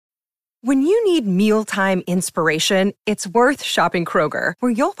When you need mealtime inspiration, it's worth shopping Kroger,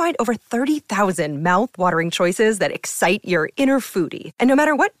 where you'll find over 30,000 mouth-watering choices that excite your inner foodie. And no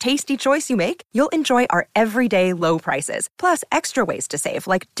matter what tasty choice you make, you'll enjoy our everyday low prices, plus extra ways to save,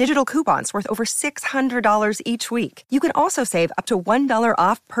 like digital coupons worth over $600 each week. You can also save up to $1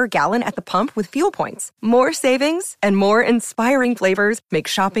 off per gallon at the pump with fuel points. More savings and more inspiring flavors make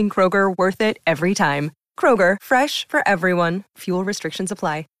shopping Kroger worth it every time. Kroger, fresh for everyone. Fuel restrictions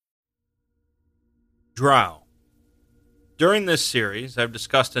apply. Drow. During this series, I've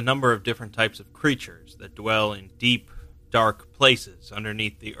discussed a number of different types of creatures that dwell in deep, dark places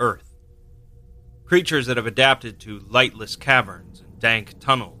underneath the earth. Creatures that have adapted to lightless caverns and dank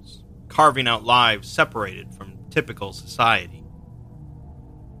tunnels, carving out lives separated from typical society.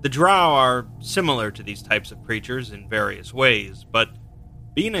 The Drow are similar to these types of creatures in various ways, but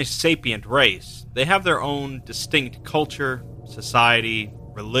being a sapient race, they have their own distinct culture, society,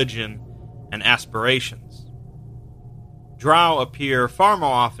 religion, and aspirations. Drow appear far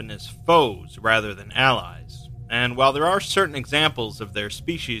more often as foes rather than allies, and while there are certain examples of their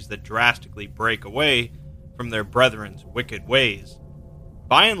species that drastically break away from their brethren's wicked ways,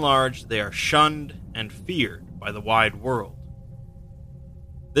 by and large they are shunned and feared by the wide world.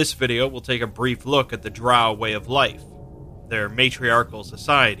 This video will take a brief look at the Drow way of life, their matriarchal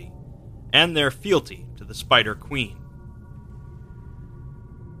society, and their fealty to the Spider Queen.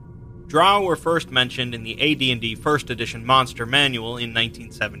 Drow were first mentioned in the AD&D 1st Edition Monster Manual in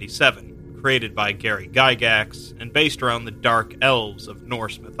 1977, created by Gary Gygax and based around the Dark Elves of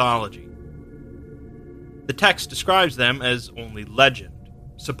Norse mythology. The text describes them as only legend,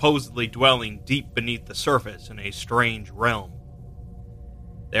 supposedly dwelling deep beneath the surface in a strange realm.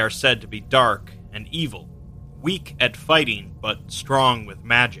 They are said to be dark and evil, weak at fighting but strong with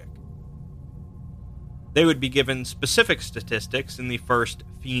magic. They would be given specific statistics in the first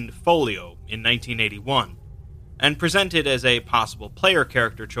Fiend Folio in 1981, and presented as a possible player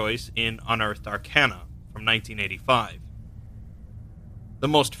character choice in Unearthed Arcana from 1985. The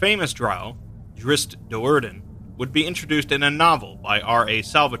most famous Drow, Drist Do'Urden, would be introduced in a novel by R.A.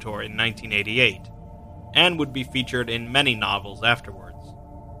 Salvatore in 1988, and would be featured in many novels afterwards.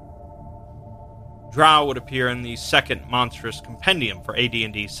 Drow would appear in the second Monstrous Compendium for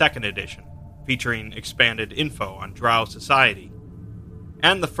AD&D 2nd Edition, featuring expanded info on Drow society,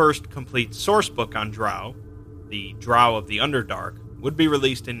 and the first complete sourcebook on Drow, the Drow of the Underdark, would be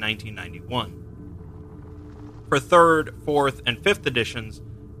released in 1991. For 3rd, 4th, and 5th editions,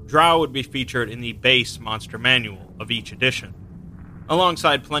 Drow would be featured in the base monster manual of each edition,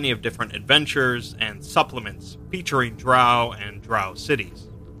 alongside plenty of different adventures and supplements featuring Drow and Drow cities.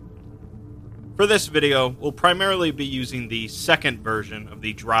 For this video, we'll primarily be using the second version of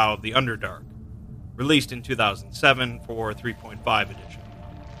the Drow of the Underdark, released in 2007 for 3.5 edition.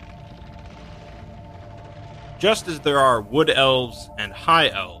 Just as there are Wood Elves and High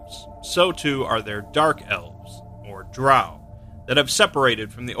Elves, so too are there Dark Elves, or Drow, that have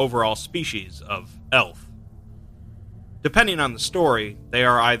separated from the overall species of Elf. Depending on the story, they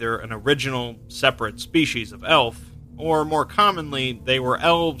are either an original, separate species of Elf, or more commonly, they were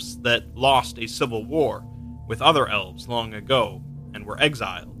elves that lost a civil war with other elves long ago and were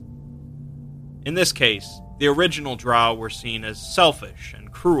exiled. In this case, the original Drow were seen as selfish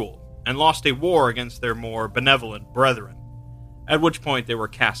and cruel, and lost a war against their more benevolent brethren, at which point they were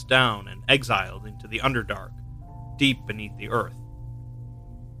cast down and exiled into the Underdark, deep beneath the earth.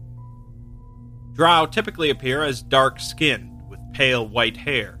 Drow typically appear as dark-skinned, with pale white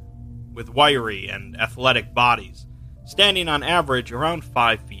hair, with wiry and athletic bodies, standing on average around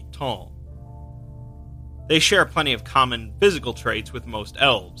 5 feet tall. They share plenty of common physical traits with most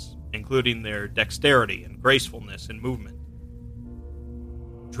elves, including their dexterity and gracefulness in movement.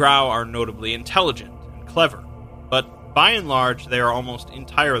 Drow are notably intelligent and clever, but by and large they are almost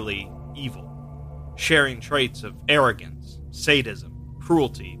entirely evil, sharing traits of arrogance, sadism,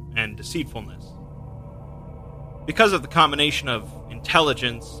 cruelty, and deceitfulness. Because of the combination of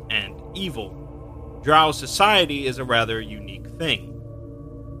intelligence and evil, Drow society is a rather unique thing.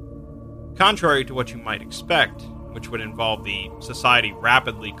 Contrary to what you might expect, which would involve the society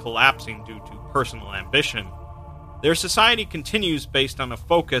rapidly collapsing due to personal ambition, their society continues based on a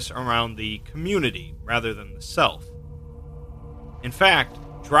focus around the community rather than the self. In fact,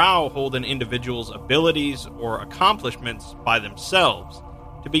 Drow hold an individual's abilities or accomplishments by themselves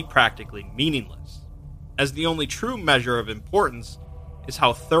to be practically meaningless, as the only true measure of importance is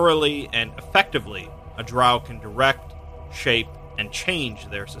how thoroughly and effectively a Drow can direct, shape, and change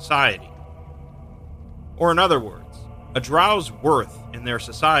their society. Or in other words, a Drow's worth in their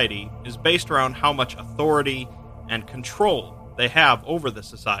society is based around how much authority and control they have over the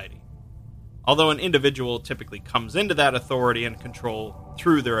society, although an individual typically comes into that authority and control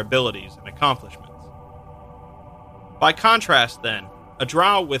through their abilities and accomplishments. By contrast, then, a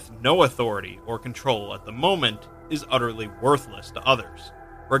Drow with no authority or control at the moment is utterly worthless to others,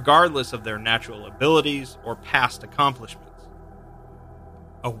 regardless of their natural abilities or past accomplishments.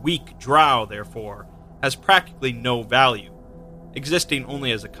 A weak Drow, therefore, has practically no value, existing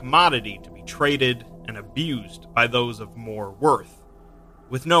only as a commodity to be traded and abused by those of more worth,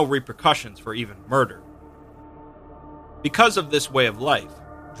 with no repercussions for even murder. Because of this way of life,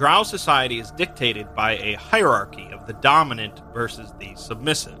 Drow society is dictated by a hierarchy of the dominant versus the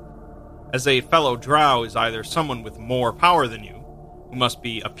submissive, as a fellow Drow is either someone with more power than you, who must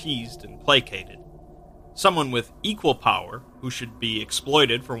be appeased and placated, someone with equal power, who should be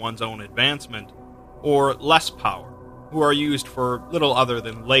exploited for one's own advancement, or less power, who are used for little other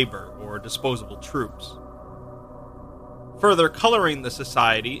than labor or disposable troops. Further coloring the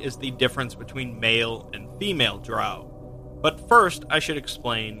society is the difference between male and female Drow, but first I should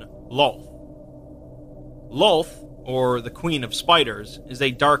explain Lolth. Lolth, or the Queen of Spiders, is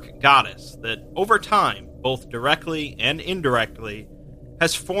a dark goddess that, over time, both directly and indirectly,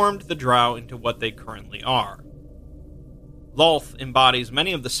 has formed the Drow into what they currently are. Lolth embodies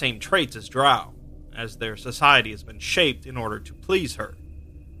many of the same traits as Drow, as their society has been shaped in order to please her.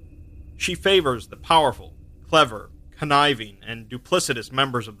 She favors the powerful, clever, conniving, and duplicitous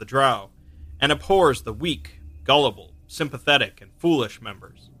members of the Drow, and abhors the weak, gullible, sympathetic, and foolish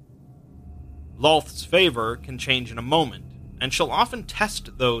members. Lolth's favor can change in a moment, and she'll often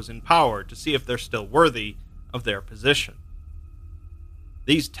test those in power to see if they're still worthy of their position.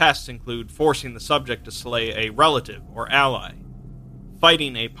 These tests include forcing the subject to slay a relative or ally,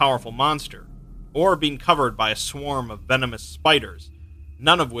 fighting a powerful monster, or being covered by a swarm of venomous spiders,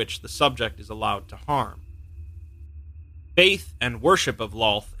 none of which the subject is allowed to harm. Faith and worship of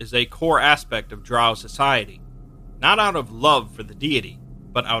Lolth is a core aspect of Drow society, not out of love for the deity,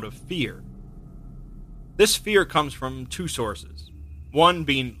 but out of fear. This fear comes from two sources, one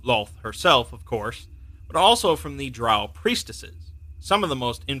being Lolth herself, of course, but also from the Drow priestesses, some of the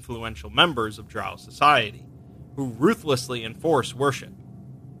most influential members of Drow society, who ruthlessly enforce worship.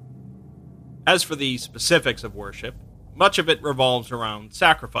 As for the specifics of worship, much of it revolves around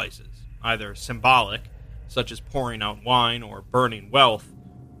sacrifices, either symbolic, such as pouring out wine or burning wealth,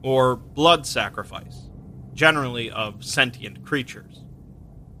 or blood sacrifice, generally of sentient creatures.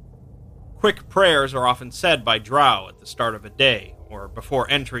 Quick prayers are often said by Drow at the start of a day, or before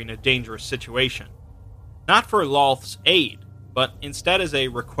entering a dangerous situation, not for Lolth's aid, but instead as a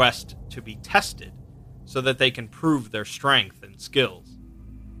request to be tested, so that they can prove their strength and skills.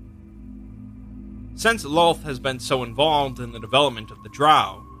 Since Lolth has been so involved in the development of the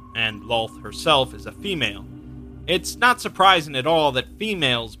Drow, and Lolth herself is a female, it's not surprising at all that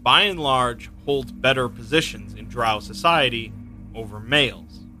females, by and large, hold better positions in Drow society over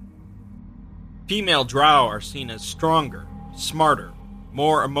males. Female Drow are seen as stronger, smarter,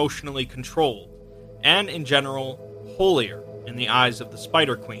 more emotionally controlled, and in general, holier in the eyes of the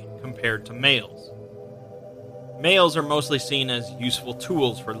Spider Queen compared to males. Males are mostly seen as useful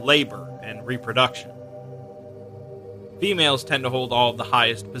tools for labor and reproduction. Females tend to hold all of the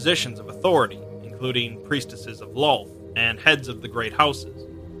highest positions of authority, including priestesses of Lolth and heads of the great houses.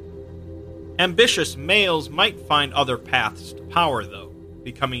 Ambitious males might find other paths to power, though,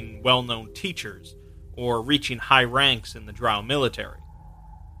 becoming well-known teachers or reaching high ranks in the Drow military.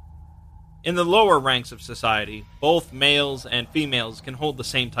 In the lower ranks of society, both males and females can hold the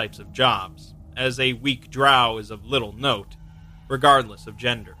same types of jobs, as a weak Drow is of little note, regardless of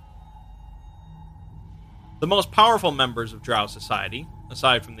gender. The most powerful members of Drow society,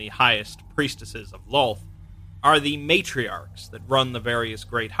 aside from the highest priestesses of Lolth, are the matriarchs that run the various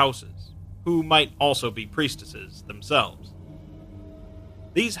great houses, who might also be priestesses themselves.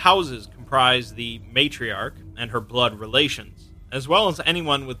 These houses comprise the matriarch and her blood relations, as well as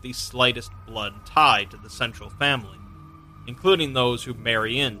anyone with the slightest blood tie to the central family, including those who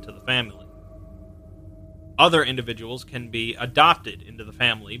marry into the family. Other individuals can be adopted into the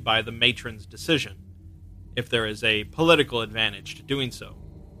family by the matron's decision, if there is a political advantage to doing so.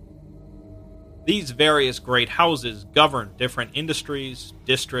 These various great houses govern different industries,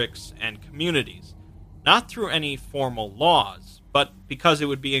 districts, and communities, not through any formal laws, but because it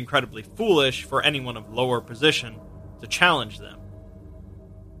would be incredibly foolish for anyone of lower position to challenge them.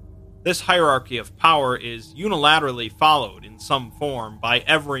 This hierarchy of power is unilaterally followed in some form by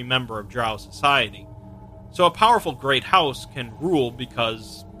every member of Drow society, so a powerful great house can rule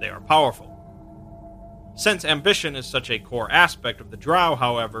because they are powerful. Since ambition is such a core aspect of the Drow,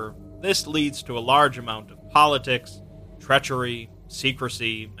 however, this leads to a large amount of politics, treachery,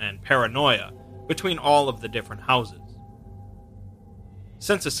 secrecy, and paranoia between all of the different houses.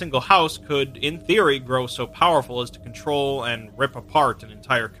 Since a single house could, in theory, grow so powerful as to control and rip apart an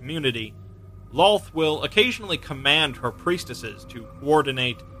entire community, Lolth will occasionally command her priestesses to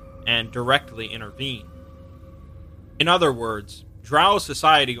coordinate and directly intervene. In other words, Drow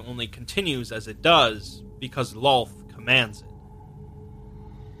society only continues as it does because Lolth commands it.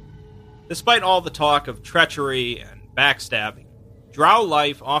 Despite all the talk of treachery and backstabbing, Drow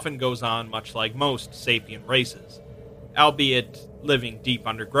life often goes on much like most sapient races, albeit living deep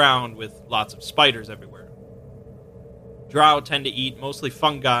underground with lots of spiders everywhere. Drow tend to eat mostly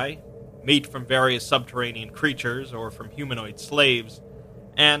fungi, meat from various subterranean creatures or from humanoid slaves,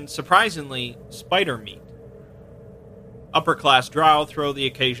 and, surprisingly, spider meat. Upper-class Drow throw the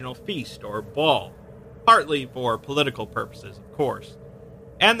occasional feast or ball, partly for political purposes, of course,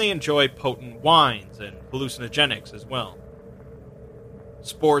 and they enjoy potent wines and hallucinogenics as well.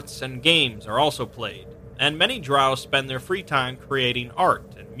 Sports and games are also played, and many Drow spend their free time creating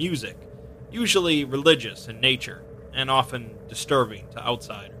art and music, usually religious in nature, and often disturbing to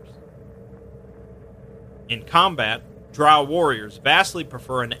outsiders. In combat, Drow warriors vastly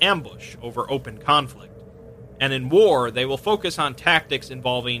prefer an ambush over open conflict, and in war they will focus on tactics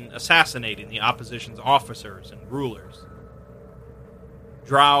involving assassinating the opposition's officers and rulers.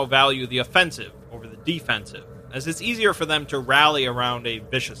 Drow value the offensive over the defensive, as it's easier for them to rally around a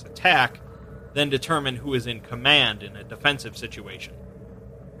vicious attack than determine who is in command in a defensive situation.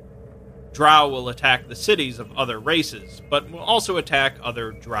 Drow will attack the cities of other races, but will also attack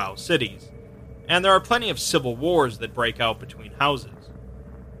other Drow cities, and there are plenty of civil wars that break out between houses.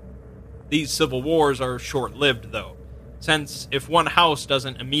 These civil wars are short-lived, though, since if one house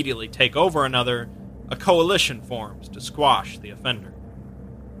doesn't immediately take over another, a coalition forms to squash the offender.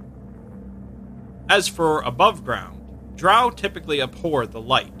 As for above ground, Drow typically abhor the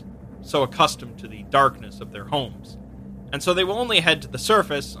light, so accustomed to the darkness of their homes, and so they will only head to the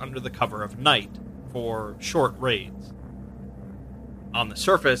surface under the cover of night for short raids. On the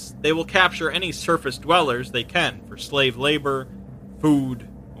surface, they will capture any surface dwellers they can for slave labor, food,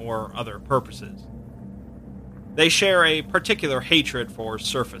 or other purposes. They share a particular hatred for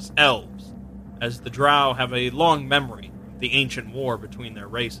surface elves, as the Drow have a long memory of the ancient war between their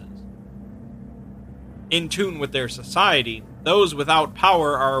races. In tune with their society, those without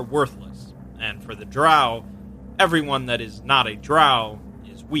power are worthless, and for the Drow, everyone that is not a Drow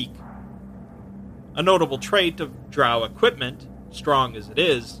is weak. A notable trait of Drow equipment, strong as it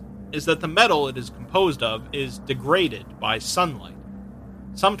is that the metal it is composed of is degraded by sunlight,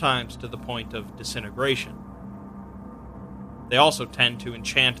 sometimes to the point of disintegration. They also tend to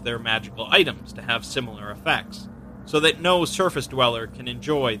enchant their magical items to have similar effects, so that no surface dweller can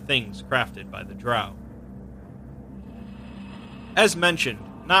enjoy things crafted by the Drow. As mentioned,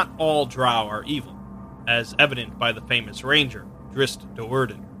 not all Drow are evil, as evident by the famous ranger, Drist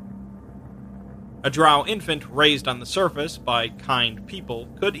Do'Urden. A Drow infant raised on the surface by kind people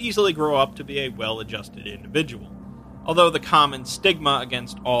could easily grow up to be a well-adjusted individual, although the common stigma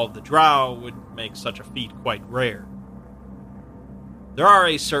against all of the Drow would make such a feat quite rare. There are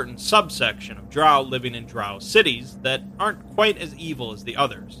a certain subsection of Drow living in Drow cities that aren't quite as evil as the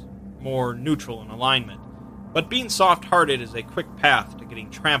others, more neutral in alignment, but being soft-hearted is a quick path to getting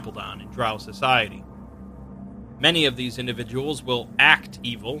trampled on in Drow society. Many of these individuals will act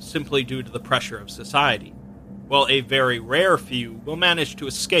evil simply due to the pressure of society, while a very rare few will manage to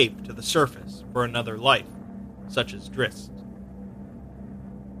escape to the surface for another life, such as Drist.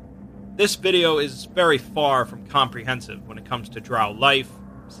 This video is very far from comprehensive when it comes to Drow life,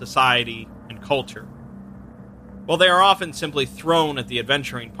 society, and culture. While they are often simply thrown at the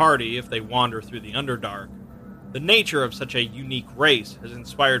adventuring party if they wander through the Underdark, the nature of such a unique race has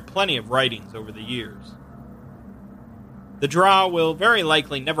inspired plenty of writings over the years. The Drow will very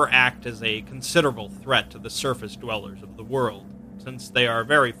likely never act as a considerable threat to the surface dwellers of the world, since they are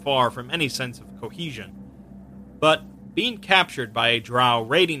very far from any sense of cohesion. But being captured by a Drow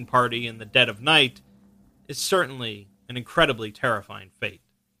raiding party in the dead of night is certainly an incredibly terrifying fate.